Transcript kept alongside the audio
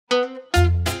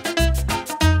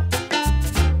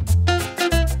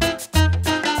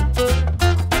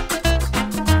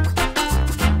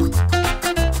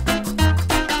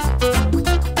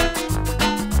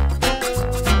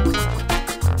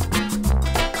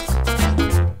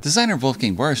Designer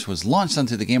Wolfgang Warsch was launched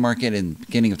onto the game market in the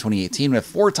beginning of 2018 with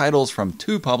 4 titles from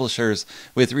 2 publishers,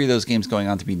 with 3 of those games going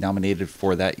on to be nominated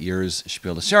for that year's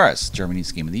Spiel des Jahres,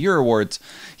 Germany's Game of the Year Awards.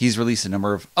 He's released a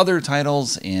number of other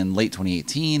titles in late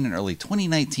 2018 and early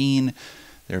 2019.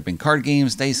 There have been card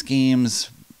games, dice games,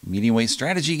 medium-weight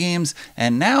strategy games,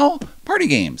 and now party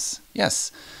games.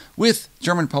 Yes, with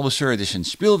German publisher edition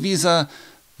Spielwiese,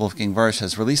 Wolfgang Warsch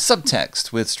has released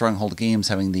Subtext, with Stronghold Games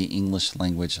having the English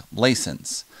language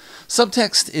license.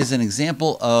 Subtext is an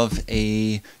example of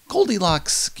a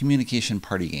Goldilocks communication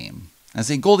party game. I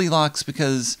say Goldilocks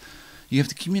because you have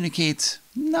to communicate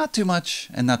not too much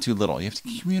and not too little. You have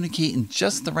to communicate in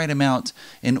just the right amount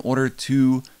in order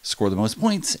to score the most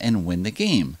points and win the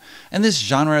game. And this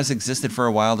genre has existed for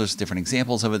a while. There's different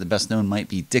examples of it. The best known might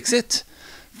be Dixit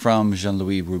from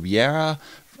Jean-Louis Rubiera,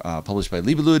 published by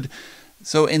Libelud.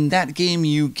 So in that game,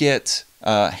 you get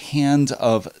a hand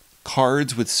of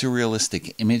cards with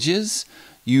surrealistic images.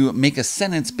 You make a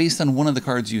sentence based on one of the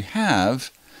cards you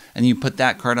have, and you put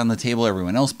that card on the table.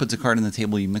 Everyone else puts a card on the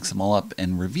table. You mix them all up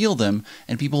and reveal them,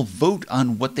 and people vote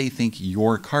on what they think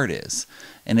your card is.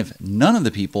 And if none of the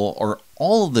people or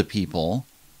all of the people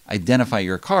identify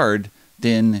your card,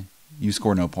 then you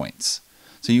score no points.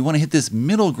 So you want to hit this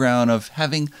middle ground of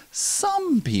having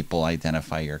some people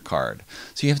identify your card.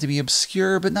 So you have to be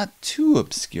obscure, but not too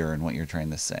obscure in what you're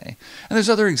trying to say. And there's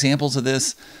other examples of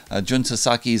this. Jun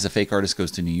Sasaki's A Fake Artist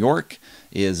Goes to New York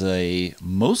is a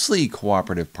mostly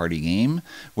cooperative party game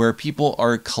where people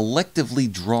are collectively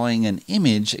drawing an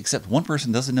image, except one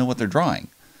person doesn't know what they're drawing.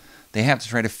 They have to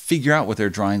try to figure out what they're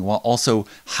drawing while also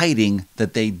hiding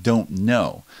that they don't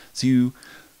know. So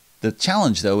the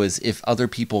challenge, though, is if other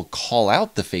people call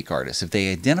out the fake artist, if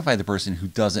they identify the person who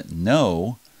doesn't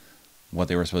know what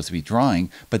they were supposed to be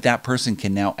drawing, but that person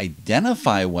can now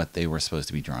identify what they were supposed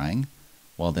to be drawing,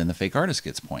 well, then the fake artist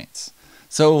gets points.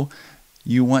 So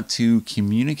you want to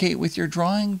communicate with your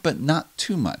drawing, but not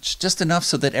too much. Just enough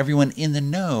so that everyone in the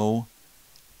know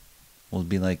will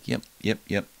be like, yep,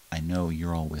 I know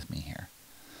you're all with me here.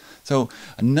 So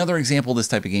another example of this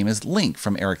type of game is Link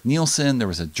from Eric Nielsen. There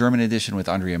was a German edition with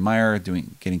Andrea Meyer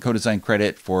getting co-design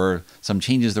credit for some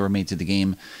changes that were made to the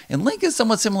game. And Link is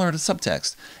somewhat similar to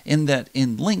Subtext in that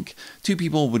in Link, 2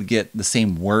 people would get the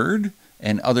same word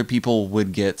and other people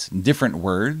would get different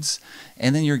words.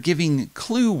 And then you're giving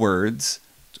clue words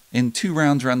in 2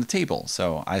 rounds around the table.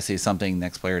 So I say something,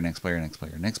 next player, next player, next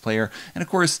player, next player. And of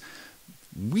course,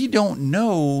 we don't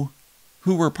know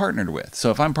who we're partnered with. So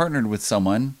if I'm partnered with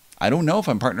someone, I don't know if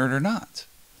I'm partnered or not.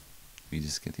 We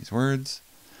just get these words.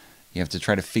 You have to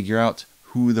try to figure out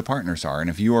who the partners are. And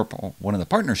if you are one of the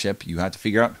partnership, you have to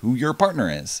figure out who your partner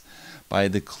is by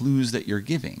the clues that you're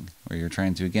giving, where you're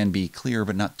trying to, again, be clear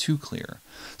but not too clear.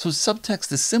 So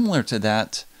Subtext is similar to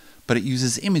that, but it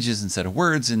uses images instead of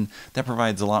words, and that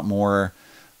provides a lot more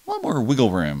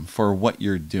wiggle room for what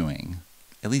you're doing,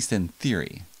 at least in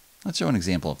theory. Let's show an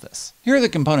example of this. Here are the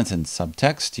components in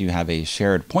Subtext. You have a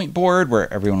shared point board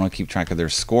where everyone will keep track of their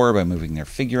score by moving their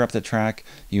figure up the track.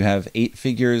 You have 8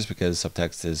 figures because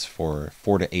Subtext is for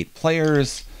 4 to 8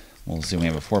 players. We'll assume we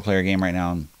have a 4-player game right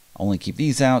now and only keep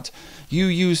these out. You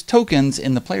use tokens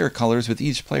in the player colors, with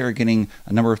each player getting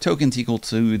a number of tokens equal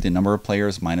to the number of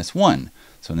players minus 1.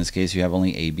 So in this case, you have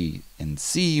only A, B, and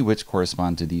C, which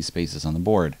correspond to these spaces on the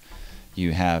board.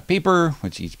 You have paper,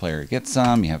 which each player gets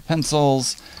some. You have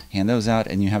pencils, hand those out,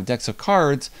 and you have decks of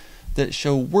cards that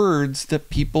show words that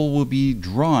people will be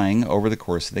drawing over the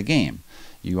course of the game.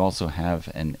 You also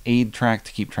have an aid track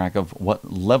to keep track of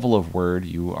what level of word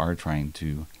you are trying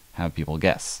to have people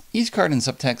guess. Each card in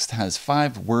Subtext has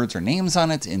 5 words or names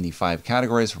on it in the 5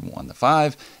 categories from 1 to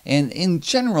 5, and in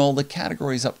general, the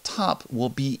categories up top will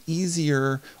be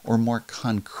easier or more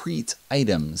concrete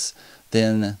items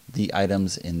than the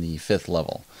items in the 5th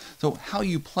level. So how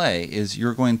you play is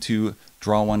you're going to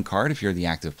draw 1 card if you're the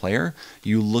active player.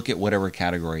 You look at whatever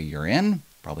category you're in,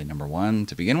 probably number 1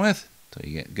 to begin with, until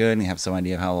you get good and you have some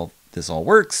idea of how this all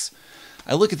works.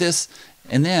 I look at this,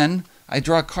 and then I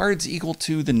draw cards equal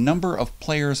to the number of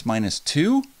players minus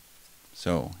 2.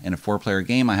 So in a 4-player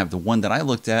game, I have the one that I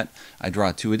looked at. I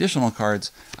draw 2 additional cards.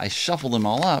 I shuffle them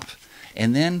all up,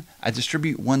 and then I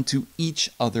distribute 1 to each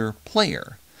other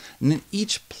player. And then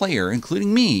each player,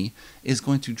 including me, is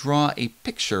going to draw a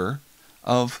picture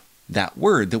of that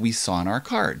word that we saw on our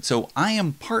card. So I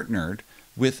am partnered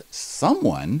with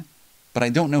someone, but I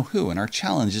don't know who. And our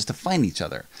challenge is to find each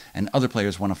other. And other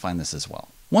players want to find this as well.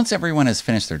 Once everyone has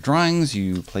finished their drawings,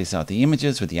 you place out the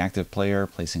images with the active player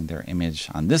placing their image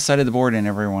on this side of the board and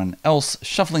everyone else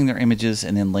shuffling their images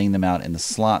and then laying them out in the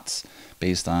slots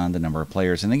based on the number of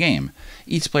players in the game.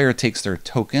 Each player takes their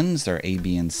tokens, their A,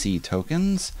 B, and C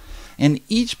tokens, and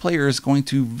each player is going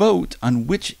to vote on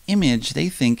which image they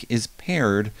think is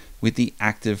paired with the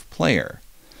active player.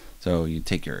 So you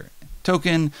take your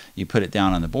token, you put it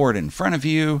down on the board in front of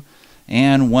you,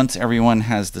 and once everyone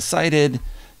has decided,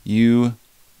 you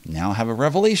now have a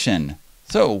revelation.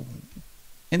 So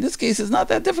in this case, it's not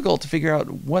that difficult to figure out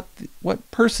what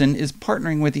person is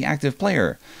partnering with the active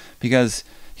player, because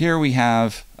here we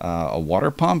have a water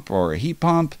pump or a heat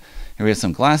pump, here we have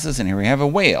some glasses, and here we have a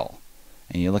whale.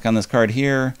 And you look on this card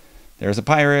here, there's a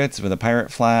pirate with a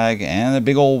pirate flag and a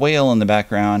big old whale in the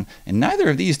background, and neither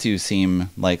of these two seem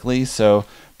likely, so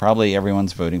probably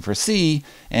everyone's voting for C,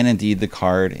 and indeed the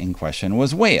card in question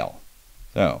was whale.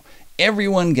 So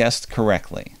everyone guessed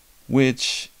correctly,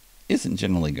 which isn't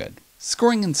generally good.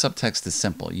 Scoring in Subtext is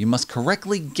simple. You must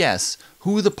correctly guess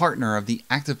who the partner of the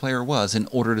active player was in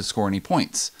order to score any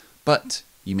points. But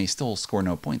you may still score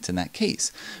no points in that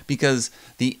case, because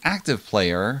the active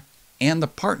player and the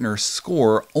partner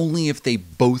score only if they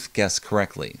both guess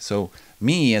correctly. So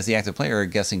me, as the active player,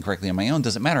 guessing correctly on my own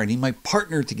doesn't matter. I need my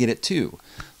partner to get it too.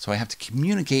 So I have to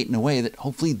communicate in a way that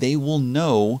hopefully they will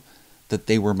know that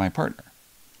they were my partner.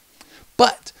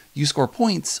 But you score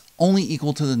points only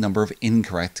equal to the number of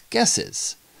incorrect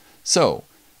guesses. So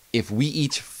if we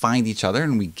each find each other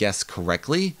and we guess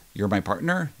correctly, you're my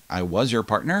partner, I was your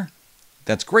partner,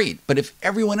 that's great. But if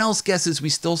everyone else guesses, we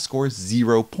still score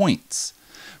 0 points.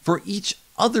 For each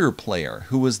other player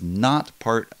who was not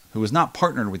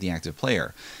partnered with the active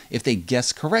player, if they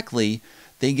guess correctly,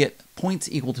 they get points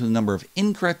equal to the number of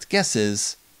incorrect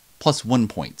guesses plus 1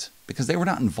 point, because they were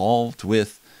not involved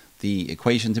with the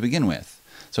equation to begin with.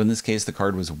 So in this case, the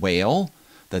card was whale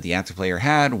that the active player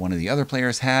had, one of the other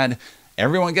players had.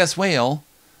 Everyone guessed whale.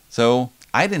 So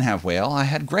I didn't have whale, I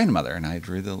had grandmother, and I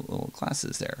drew the little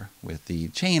glasses there with the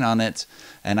chain on it.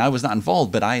 And I was not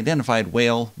involved, but I identified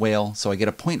whale, so I get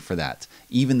a point for that,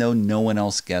 even though no one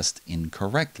else guessed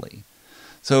incorrectly.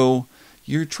 So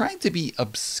you're trying to be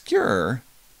obscure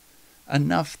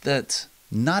enough that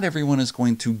not everyone is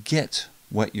going to get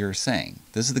what you're saying.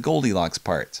 This is the Goldilocks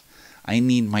part. I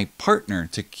need my partner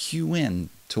to cue in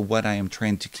to what I am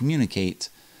trying to communicate,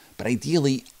 but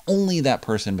ideally only that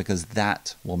person, because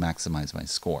that will maximize my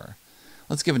score.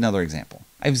 Let's give another example.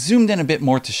 I've zoomed in a bit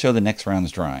more to show the next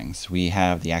round's drawings. We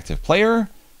have the active player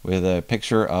with a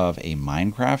picture of a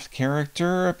Minecraft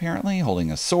character, apparently,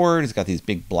 holding a sword. It's got these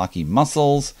big blocky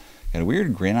muscles, got a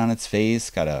weird grin on its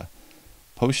face, got a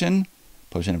potion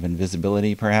of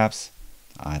invisibility perhaps.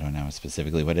 I don't know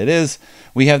specifically what it is.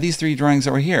 We have these 3 drawings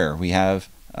over here. We have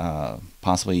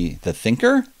possibly the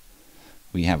thinker.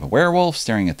 We have a werewolf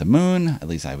staring at the moon. At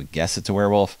least I would guess it's a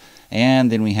werewolf.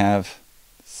 And then we have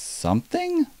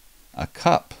something? A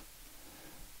cup.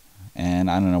 And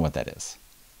I don't know what that is.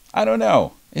 I don't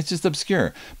know. It's just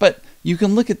obscure. But you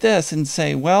can look at this and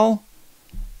say, well,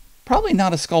 probably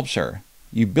not a sculpture.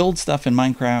 You build stuff in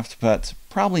Minecraft, but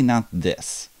probably not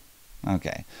this.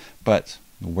 Okay. But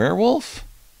werewolf?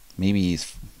 Maybe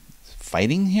he's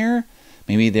fighting here?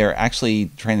 Maybe they're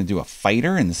actually trying to do a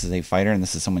fighter, and this is a fighter, and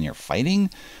this is someone you're fighting?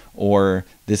 Or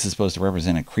this is supposed to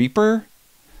represent a creeper?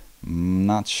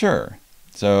 Not sure.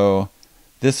 So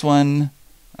this one,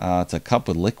 it's a cup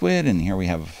with liquid, and here we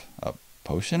have a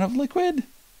potion of liquid?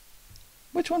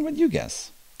 Which one would you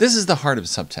guess? This is the heart of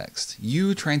Subtext.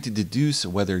 You trying to deduce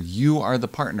whether you are the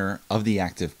partner of the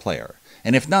active player.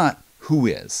 And if not, who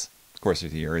is? Of course,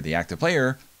 if you're the active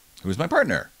player, who's my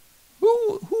partner?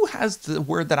 Who has the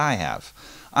word that I have?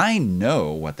 I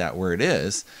know what that word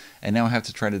is, and now I have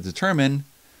to try to determine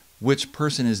which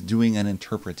person is doing an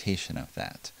interpretation of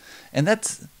that. And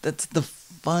that's the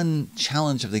fun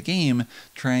challenge of the game,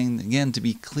 trying, again, to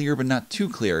be clear but not too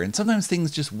clear. And sometimes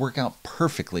things just work out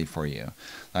perfectly for you.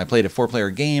 I played a 4-player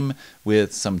game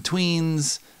with some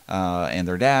tweens and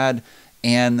their dad,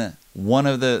 and one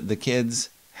of the kids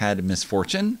had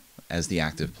misfortune as the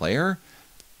active player.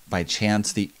 By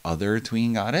chance, the other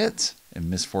tween got it, and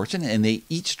misfortune, and they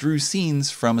each drew scenes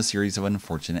from a series of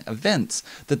unfortunate events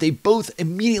that they both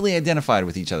immediately identified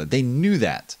with each other. They knew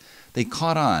that. They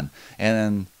caught on.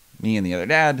 And me and the other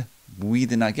dad, we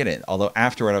did not get it. Although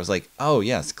afterward I was like, oh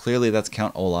yes, clearly that's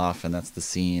Count Olaf, and that's the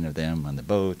scene of them on the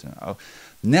boat. And, oh,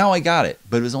 now I got it.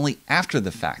 But it was only after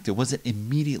the fact. It wasn't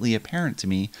immediately apparent to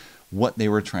me what they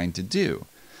were trying to do.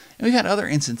 And we've had other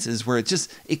instances where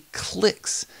it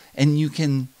clicks, and you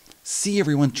can see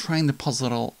everyone trying to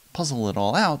puzzle it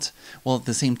all out, while at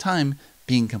the same time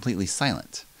being completely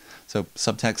silent. So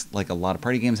Subtext, like a lot of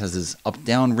party games, has this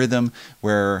up-down rhythm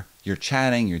where you're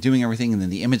chatting, you're doing everything, and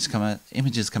then the images come out,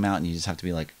 and you just have to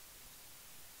be like,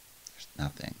 there's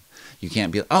nothing. You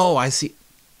can't be, oh, I see.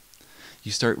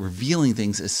 You start revealing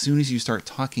things as soon as you start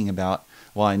talking about,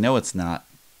 well, I know it's not,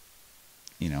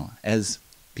 as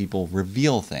people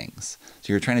reveal things.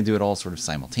 So you're trying to do it all sort of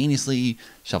simultaneously,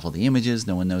 shuffle the images,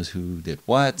 no one knows who did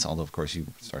what, although of course you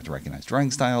start to recognize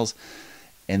drawing styles,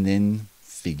 and then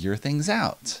figure things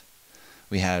out.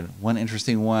 We had one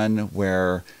interesting one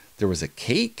where there was a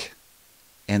cake,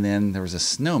 and then there was a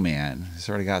snowman. You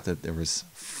sort of got that there was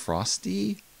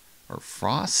Frosty, or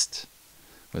Frost,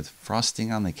 with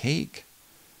frosting on the cake,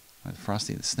 with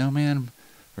Frosty the Snowman.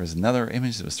 There was another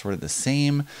image that was sort of the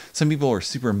same. Some people are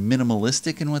super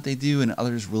minimalistic in what they do, and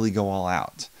others really go all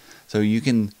out. So you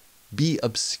can be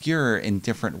obscure in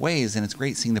different ways, and it's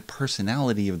great seeing the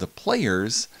personality of the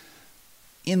players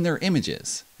in their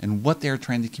images and what they're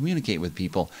trying to communicate with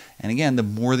people. And again, the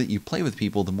more that you play with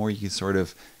people, the more you sort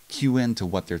of cue into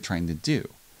what they're trying to do.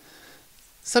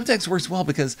 Subtext works well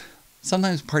because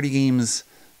sometimes party games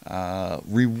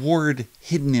reward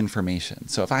hidden information.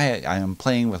 So if I am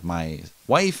playing with my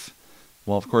wife,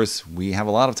 well, of course, we have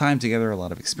a lot of time together, a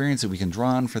lot of experience that we can draw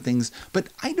on for things, but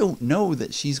I don't know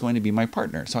that she's going to be my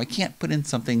partner. So I can't put in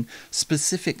something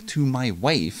specific to my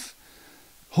wife,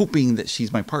 hoping that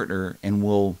she's my partner and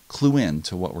will clue in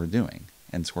to what we're doing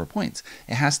and score points.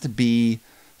 It has to be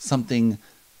something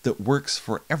that works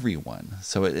for everyone.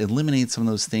 So it eliminates some of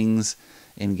those things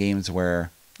in games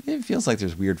where it feels like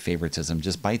there's weird favoritism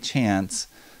just by chance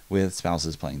with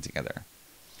spouses playing together.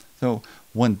 So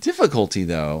one difficulty,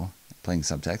 though, playing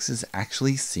Subtext is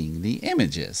actually seeing the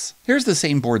images. Here's the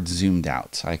same board zoomed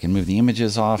out. I can move the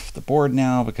images off the board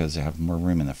now because I have more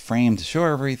room in the frame to show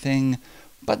everything,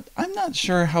 but I'm not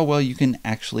sure how well you can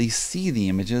actually see the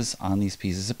images on these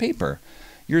pieces of paper.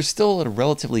 You're still at a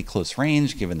relatively close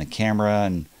range given the camera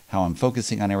and how I'm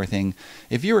focusing on everything.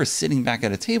 If you are sitting back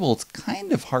at a table, it's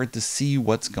kind of hard to see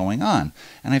what's going on.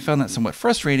 And I found that somewhat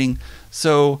frustrating.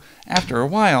 So after a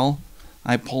while,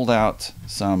 I pulled out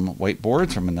some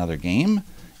whiteboards from another game,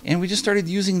 and we just started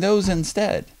using those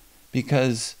instead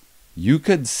because you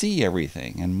could see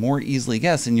everything and more easily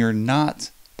guess, and you're not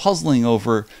puzzling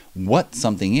over what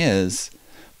something is,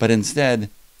 but instead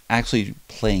actually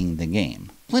playing the game.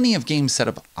 Plenty of games set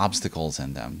up obstacles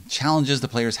in them, challenges the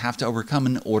players have to overcome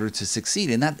in order to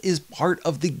succeed, and that is part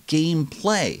of the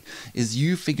gameplay, is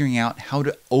you figuring out how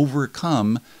to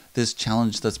overcome this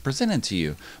challenge that's presented to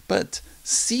you. But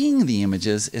seeing the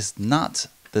images is not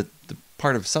the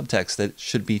part of Subtext that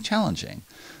should be challenging.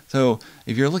 So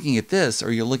if you're looking at this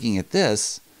or you're looking at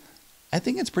this, I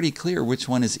think it's pretty clear which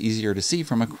one is easier to see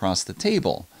from across the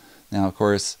table. Now, of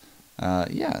course,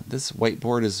 this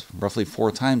whiteboard is roughly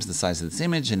 4 times the size of this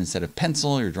image, and instead of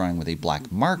pencil, you're drawing with a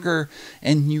black marker,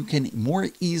 and you can more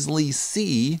easily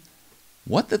see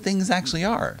what the things actually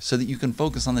are so that you can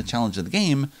focus on the challenge of the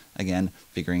game, again,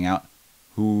 figuring out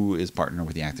who is partnered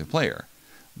with the active player.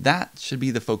 That should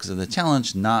be the focus of the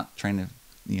challenge, not trying to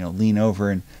lean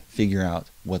over and figure out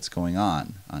what's going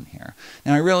on here.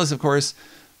 Now, I realize, of course,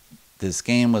 this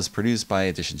game was produced by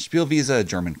Edition Spielwiese, a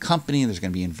German company. There's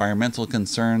going to be environmental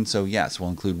concerns. So yes, we'll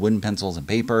include wooden pencils and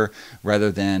paper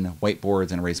rather than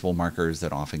whiteboards and erasable markers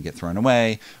that often get thrown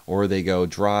away, or they go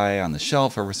dry on the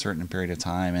shelf over a certain period of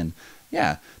time. And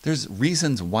yeah, there's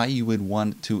reasons why you would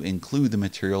want to include the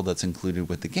material that's included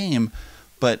with the game,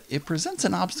 but it presents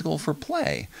an obstacle for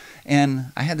play.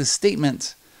 And I had this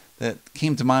statement that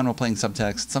came to mind while playing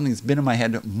Subtext, something that's been in my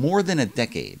head more than a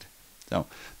decade. So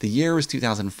the year was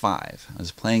 2005. I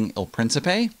was playing Il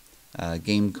Principe, a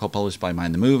game co-published by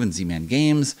Mind the Move and Z-Man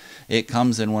Games. It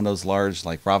comes in one of those large,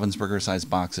 like Ravensburger-sized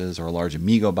boxes, or a large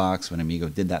Amigo box when Amigo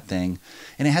did that thing.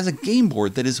 And it has a game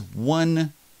board that is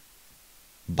 1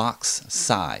 box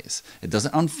size. It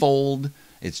doesn't unfold.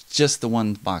 It's just the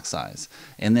 1 box size.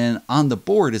 And then on the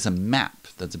board is a map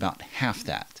that's about half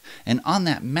that. And on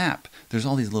that map, there's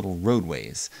all these little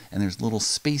roadways, and there's little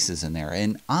spaces in there.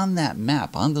 And on that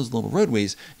map, on those little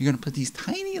roadways, you're going to put these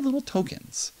tiny little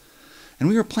tokens. And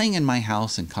we were playing in my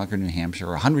house in Concord, New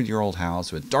Hampshire, a 100-year-old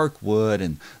house with dark wood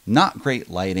and not great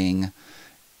lighting.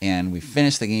 And we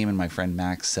finished the game, and my friend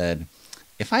Max said,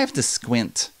 if I have to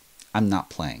squint, I'm not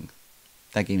playing.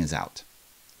 That game is out.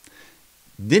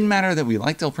 Didn't matter that we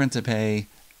liked El Principe,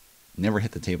 never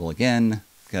hit the table again,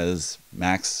 because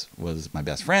Max was my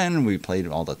best friend. We played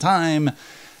all the time.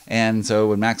 And so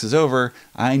when Max is over,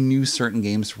 I knew certain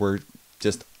games were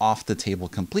just off the table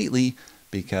completely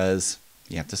because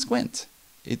you have to squint.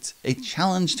 It's a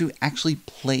challenge to actually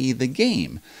play the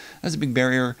game. That was a big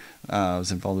barrier. I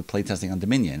was involved with playtesting on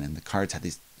Dominion, and the cards had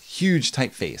these huge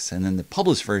typeface. And then the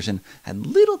published version had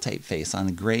little typeface on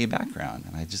a gray background,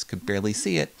 and I just could barely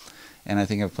see it. And I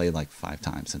think I've played like 5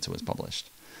 times since it was published.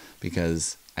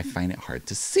 because I find it hard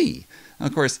to see. And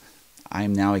of course,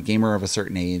 I'm now a gamer of a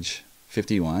certain age,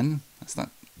 51. That's not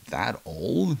that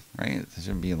old, right? It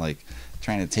shouldn't be like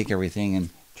trying to take everything and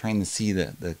trying to see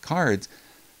the cards.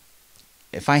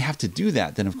 If I have to do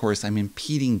that, then of course I'm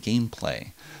impeding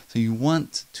gameplay. So you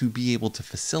want to be able to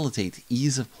facilitate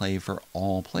ease of play for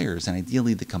all players, and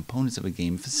ideally the components of a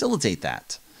game facilitate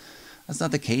that. That's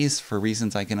not the case for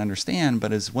reasons I can understand,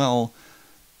 but as well,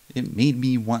 it made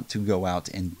me want to go out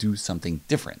and do something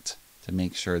different to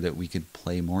make sure that we could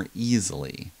play more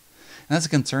easily. And that's a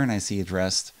concern I see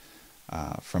addressed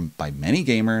by many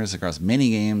gamers across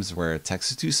many games where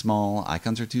text is too small,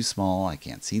 icons are too small, I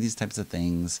can't see these types of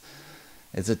things.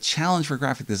 It's a challenge for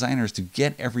graphic designers to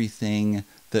get everything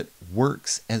that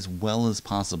works as well as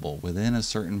possible within a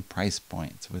certain price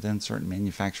point, within certain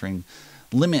manufacturing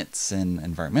limits and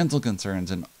environmental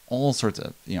concerns and all sorts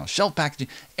of, shelf packaging.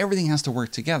 Everything has to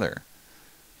work together.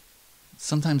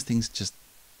 Sometimes things just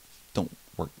don't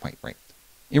work quite right.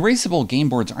 Erasable game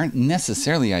boards aren't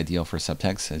necessarily ideal for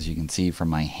Subtext. As you can see from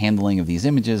my handling of these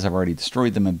images, I've already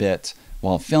destroyed them a bit.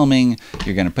 While filming,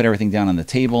 you're going to put everything down on the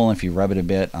table. If you rub it a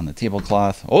bit on the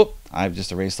tablecloth, I've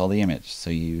just erased all the image. So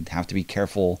you'd have to be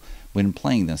careful when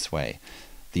playing this way.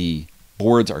 The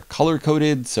boards are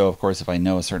color-coded, so of course if I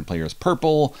know a certain player is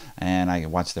purple and I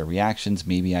watch their reactions,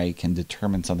 maybe I can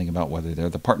determine something about whether they're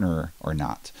the partner or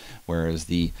not. Whereas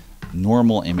the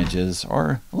normal images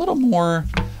are a little more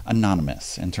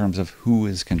anonymous in terms of who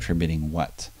is contributing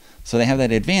what. So they have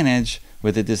that advantage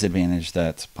with the disadvantage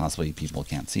that possibly people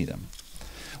can't see them.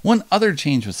 One other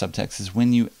change with Subtext is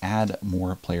when you add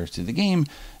more players to the game,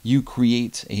 you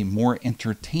create a more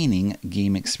entertaining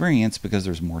game experience because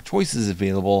there's more choices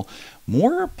available,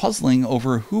 more puzzling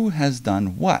over who has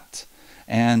done what,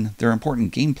 and there are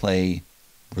important gameplay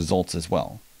results as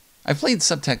well. I've played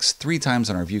Subtext 3 times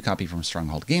on our review copy from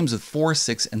Stronghold Games with 4,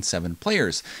 6, and 7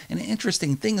 players. And an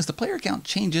interesting thing is the player count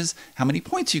changes how many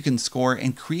points you can score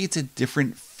and creates a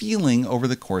different feeling over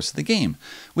the course of the game.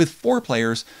 With 4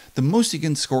 players, the most you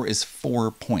can score is 4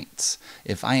 points.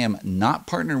 If I am not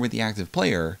partnered with the active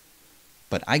player,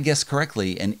 but I guess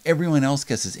correctly and everyone else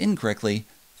guesses incorrectly,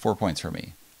 4 points for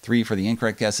me. 3 for the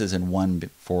incorrect guesses and 1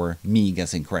 for me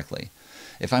guessing correctly.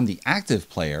 If I'm the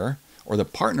active player, or the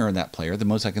partner of that player, the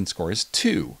most I can score is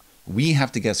 2. We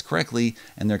have to guess correctly,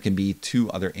 and there can be 2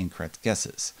 other incorrect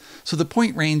guesses. So the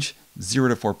point range, 0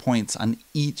 to 4 points on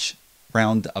each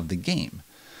round of the game.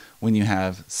 When you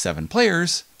have 7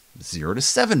 players, 0 to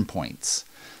 7 points.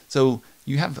 So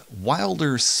you have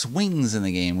wilder swings in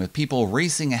the game with people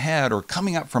racing ahead or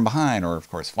coming up from behind, or of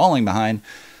course falling behind,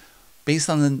 based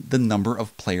on the number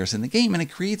of players in the game, and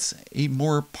it creates a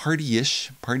more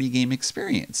party-ish party game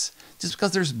experience. Just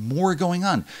because there's more going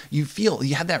on. You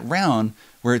had that round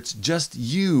where it's just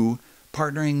you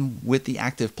partnering with the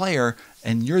active player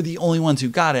and you're the only ones who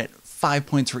got it, 5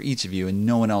 points for each of you and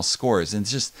no one else scores.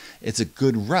 And it's a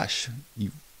good rush. You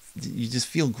just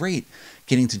feel great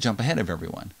getting to jump ahead of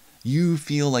everyone. You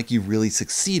feel like you really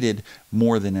succeeded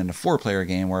more than in a 4-player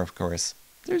game where of course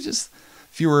there's just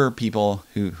fewer people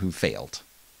who failed.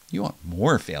 You want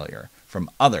more failure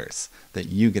from others that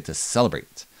you get to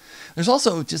celebrate. There's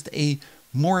also just a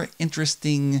more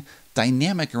interesting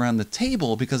dynamic around the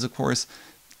table because, of course,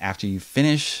 after you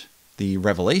finish the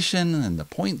revelation and the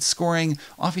point scoring,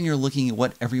 often you're looking at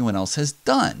what everyone else has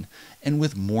done. And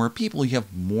with more people, you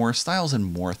have more styles and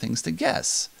more things to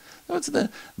guess. So it's the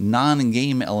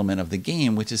non-game element of the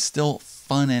game, which is still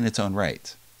fun in its own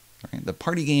right. The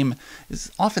party game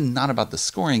is often not about the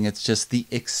scoring, it's just the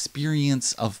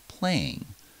experience of playing.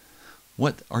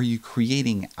 What are you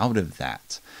creating out of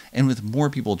that? And with more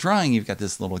people drawing, you've got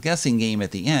this little guessing game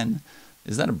at the end.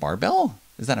 Is that a barbell?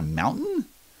 Is that a mountain?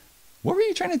 What were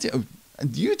you trying to do?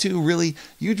 You two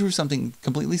you drew something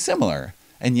completely similar.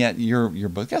 And yet you're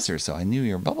both guessers, so I knew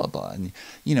you're blah, blah, blah. And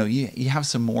you have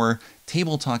some more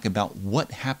table talk about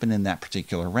what happened in that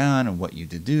particular round and what you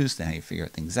deduced and how you figure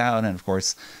things out. And of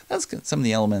course, that's some of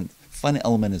the fun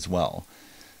element as well.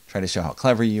 Try to show how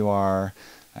clever you are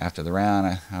after the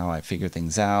round, how I figure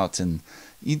things out. And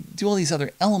you do all these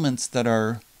other elements that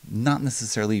are not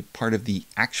necessarily part of the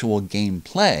actual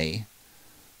gameplay,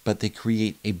 but they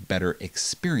create a better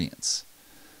experience.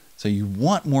 So you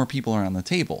want more people around the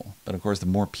table, but of course the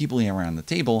more people you have around the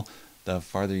table, the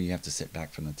farther you have to sit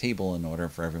back from the table in order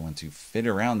for everyone to fit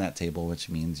around that table, which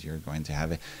means you're going to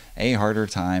have a harder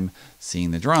time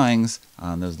seeing the drawings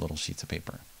on those little sheets of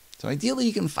paper. So ideally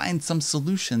you can find some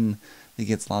solution that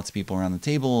gets lots of people around the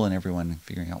table and everyone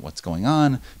figuring out what's going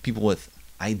on, people with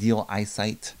ideal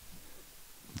eyesight,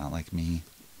 not like me.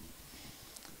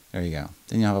 There you go.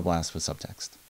 Then you'll have a blast with Subtext.